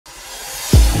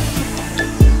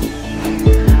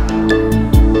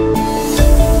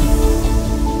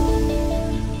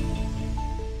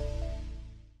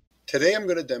Today I'm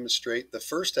going to demonstrate the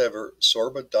first ever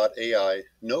SORBA.ai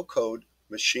no-code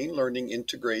machine learning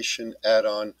integration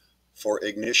add-on for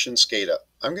Ignition SCADA.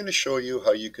 I'm going to show you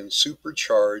how you can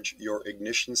supercharge your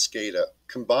Ignition SCADA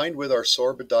combined with our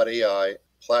SORBA.ai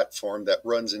platform that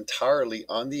runs entirely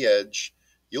on the edge.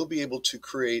 You'll be able to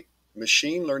create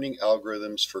machine learning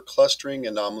algorithms for clustering,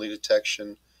 anomaly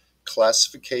detection,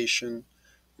 classification,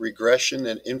 regression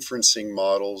and inferencing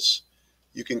models.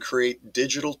 You can create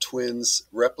digital twins,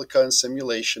 replica and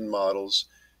simulation models.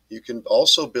 You can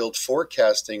also build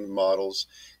forecasting models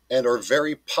and our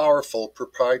very powerful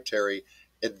proprietary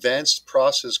advanced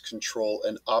process control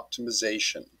and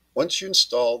optimization. Once you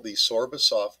install the SORBA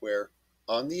software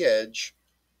on the edge,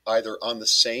 either on the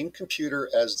same computer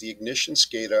as the Ignition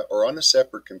SCADA or on a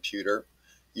separate computer,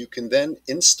 you can then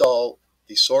install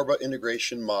the SORBA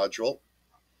Integration Module.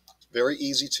 Very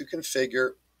easy to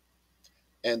configure,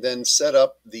 and then set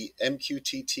up the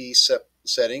MQTT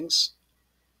settings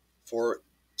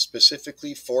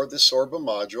specifically for the SORBA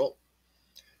module.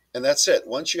 And that's it.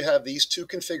 Once you have these two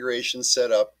configurations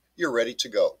set up, you're ready to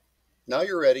go. Now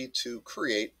you're ready to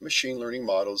create machine learning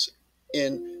models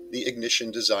in the Ignition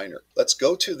Designer. Let's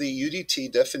go to the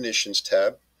UDT Definitions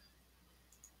tab,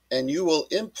 and you will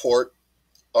import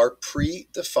our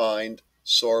predefined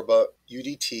SORBA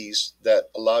UDTs that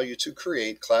allow you to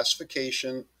create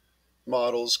classification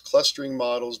models, clustering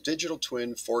models, digital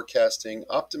twin, forecasting,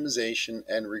 optimization,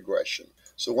 and regression.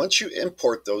 So once you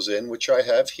import those in, which I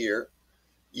have here,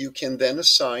 you can then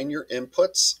assign your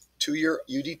inputs to your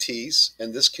UDTs,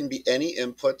 and this can be any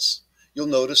inputs. You'll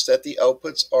notice that the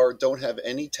outputs don't have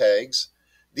any tags.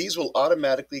 These will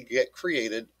automatically get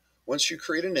created once you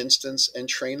create an instance and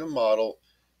train a model.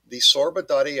 The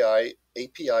SORBA.ai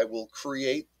API will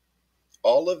create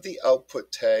all of the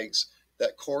output tags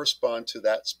that correspond to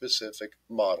that specific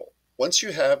model. Once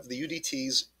you have the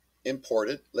UDTs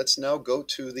imported, let's now go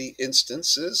to the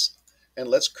instances and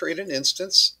let's create an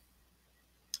instance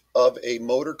of a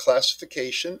motor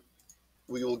classification.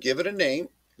 We will give it a name.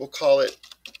 We'll call it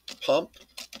Pump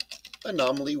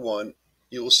Anomaly 1.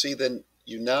 You will see then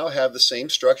you now have the same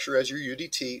structure as your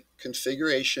UDT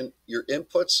configuration, your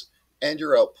inputs and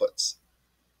your outputs.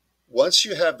 Once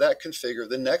you have that configured,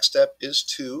 the next step is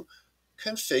to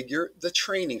configure the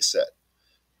training set.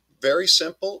 Very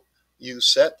simple. You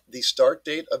set the start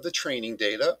date of the training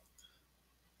data.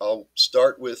 I'll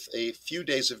start with a few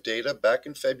days of data back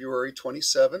in February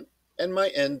 27, and my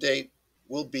end date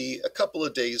will be a couple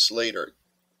of days later.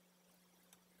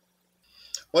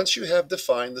 Once you have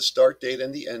defined the start date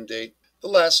and the end date, the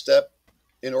last step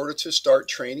in order to start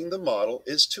training the model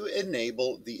is to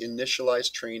enable the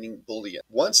initialize training boolean.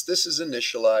 Once this is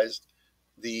initialized,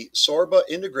 the SORBA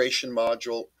integration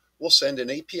module will send an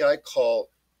API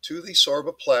call to the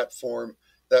SORBA platform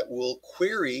that will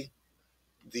query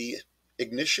the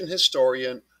Ignition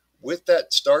historian with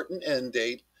that start and end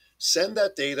date, send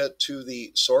that data to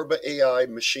the SORBA.ai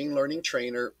machine learning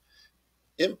trainer,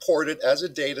 import it as a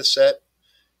data set,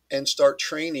 and start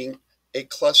training a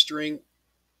clustering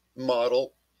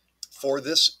model for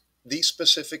these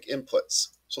specific inputs.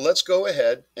 So let's go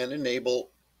ahead and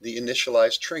enable the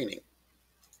initialized training.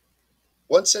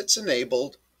 Once it's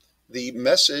enabled, the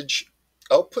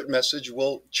output message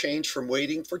will change from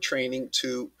waiting for training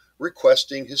to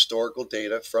requesting historical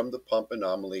data from the pump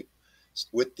anomaly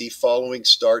with the following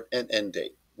start and end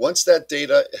date. Once that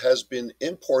data has been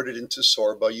imported into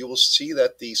SORBA, you will see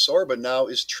that the SORBA now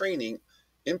is training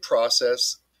in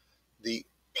process the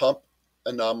pump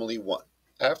anomaly 1.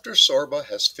 After SORBA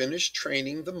has finished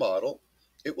training the model,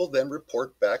 it will then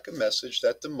report back a message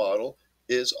that the model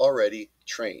is already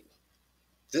trained.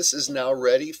 This is now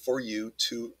ready for you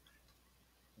to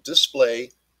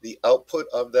display the output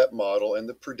of that model and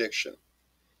the prediction.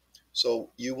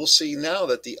 So you will see now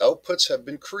that the outputs have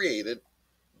been created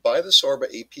by the SORBA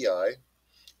API,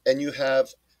 and you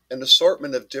have an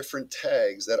assortment of different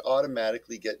tags that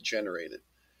automatically get generated.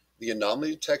 The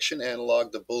anomaly detection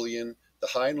analog, the boolean, the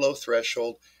high and low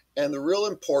threshold, and the real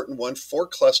important one for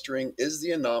clustering is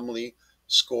the anomaly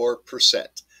score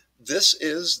percent. This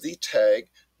is the tag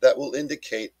that will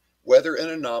indicate whether an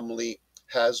anomaly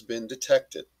has been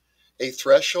detected. A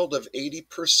threshold of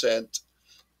 80%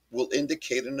 will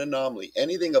indicate an anomaly.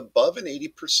 Anything above an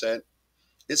 80%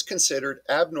 is considered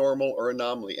abnormal or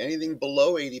anomaly. Anything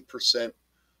below 80%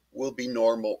 will be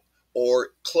normal, or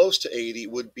close to 80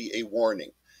 would be a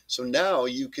warning. So now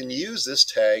you can use this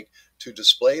tag to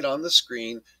display it on the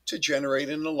screen to generate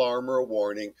an alarm or a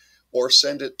warning, or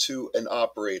send it to an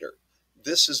operator.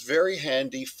 This is very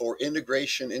handy for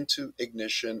integration into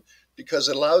Ignition because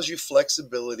it allows you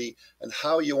flexibility and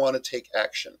how you want to take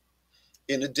action.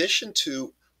 In addition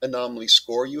to anomaly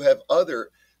score, you have other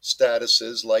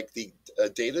statuses like the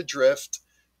data drift,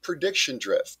 prediction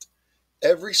drift.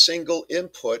 Every single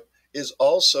input is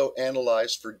also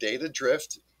analyzed for data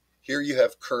drift. Here you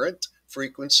have current,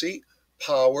 frequency,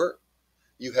 power,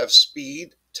 you have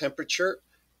speed, temperature,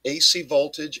 AC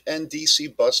voltage, and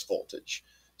DC bus voltage.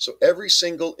 So every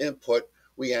single input,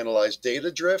 we analyze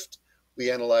data drift, we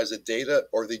analyze the data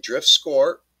or the drift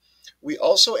score. We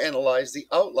also analyze the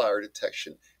outlier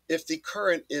detection. If the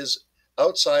current is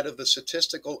outside of the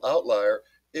statistical outlier,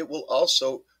 it will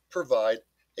also provide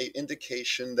an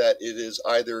indication that it is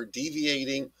either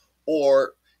deviating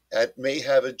or it may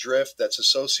have a drift that's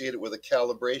associated with a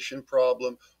calibration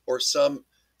problem or some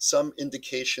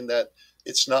indication that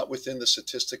it's not within the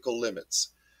statistical limits.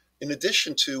 In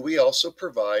addition to, we also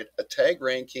provide a tag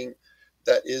ranking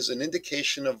that is an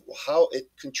indication of how it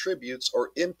contributes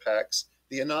or impacts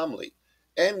the anomaly.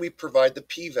 And we provide the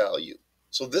p-value.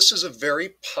 So this is a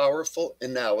very powerful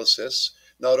analysis.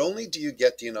 Not only do you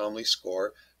get the anomaly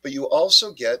score, but you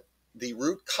also get the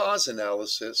root cause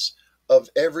analysis of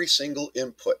every single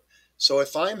input. So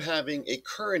if I'm having a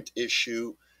current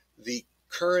issue, the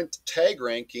current tag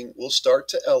ranking will start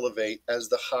to elevate as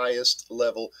the highest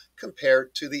level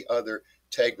compared to the other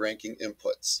tag ranking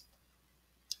inputs.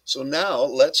 So now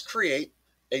let's create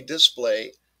a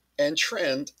display and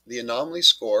trend the anomaly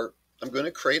score. I'm going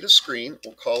to create a screen.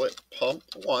 We'll call it Pump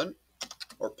 1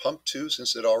 or Pump 2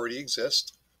 since it already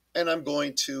exists. And I'm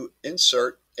going to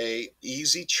insert an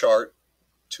easy chart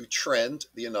to trend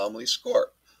the anomaly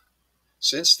score.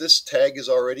 Since this tag is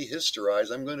already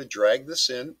historized, I'm going to drag this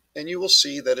in and you will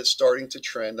see that it's starting to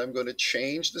trend. I'm going to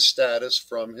change the status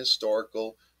from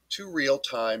historical to real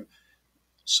time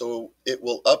so it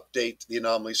will update the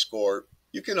anomaly score.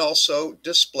 You can also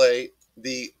display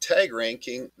the tag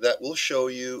ranking that will show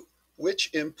you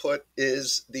which input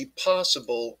is the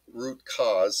possible root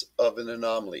cause of an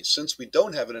anomaly. Since we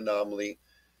don't have an anomaly,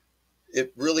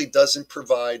 it really doesn't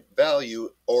provide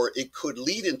value, or it could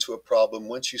lead into a problem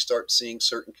once you start seeing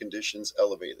certain conditions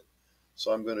elevated.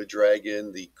 So I'm going to drag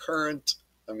in the current,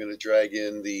 I'm going to drag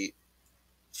in the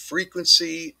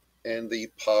frequency and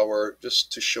the power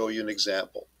just to show you an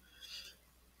example.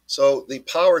 So the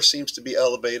power seems to be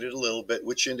elevated a little bit,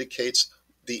 which indicates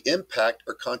the impact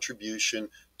or contribution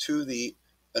to the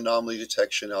anomaly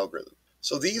detection algorithm.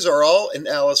 So these are all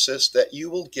analysis that you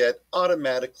will get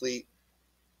automatically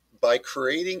by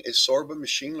creating a SORBA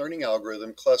machine learning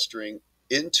algorithm clustering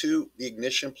into the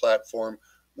Ignition platform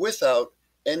without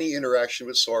any interaction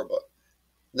with SORBA.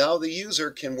 Now the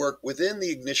user can work within the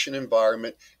Ignition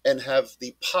environment and have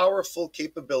the powerful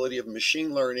capability of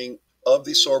machine learning of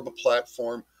the SORBA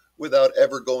platform without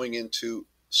ever going into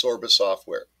SORBA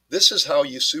software. This is how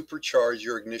you supercharge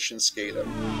your Ignition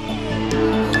SCADA.